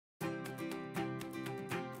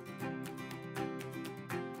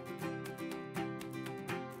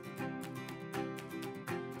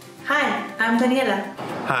Hi, I'm Daniela.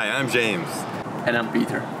 Hi, I'm James. And I'm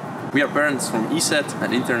Peter. We are parents from ESET,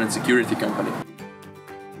 an internet security company.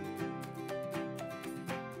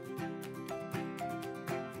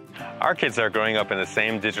 Our kids are growing up in the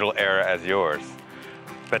same digital era as yours.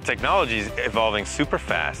 But technology is evolving super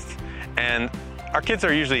fast, and our kids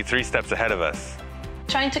are usually 3 steps ahead of us.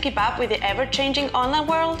 Trying to keep up with the ever-changing online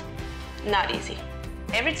world? Not easy.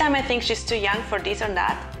 Every time I think she's too young for this or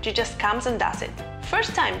that, she just comes and does it.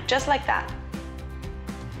 First time, just like that.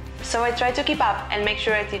 So I try to keep up and make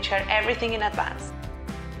sure I teach her everything in advance.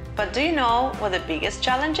 But do you know what the biggest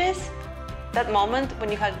challenge is? That moment when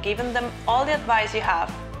you have given them all the advice you have,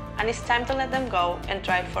 and it's time to let them go and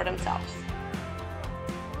try it for themselves.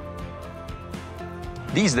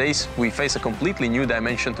 These days, we face a completely new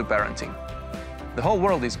dimension to parenting. The whole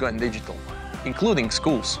world is going digital, including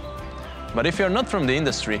schools. But if you're not from the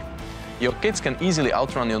industry, your kids can easily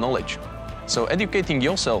outrun your knowledge. So educating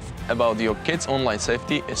yourself about your kids' online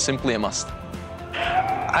safety is simply a must.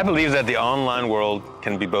 I believe that the online world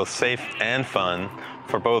can be both safe and fun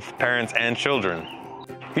for both parents and children.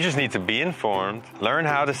 You just need to be informed, learn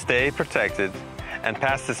how to stay protected, and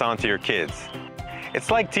pass this on to your kids.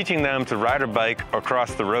 It's like teaching them to ride a bike or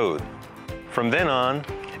cross the road. From then on,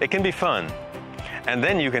 it can be fun, and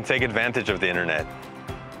then you can take advantage of the internet.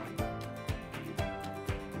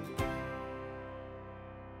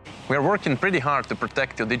 We're working pretty hard to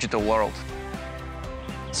protect your digital world,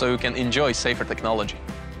 so you can enjoy safer technology.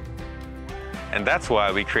 And that's why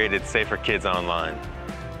we created Safer Kids Online.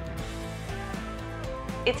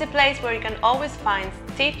 It's a place where you can always find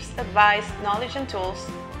tips, advice, knowledge and tools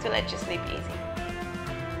to let you sleep easy.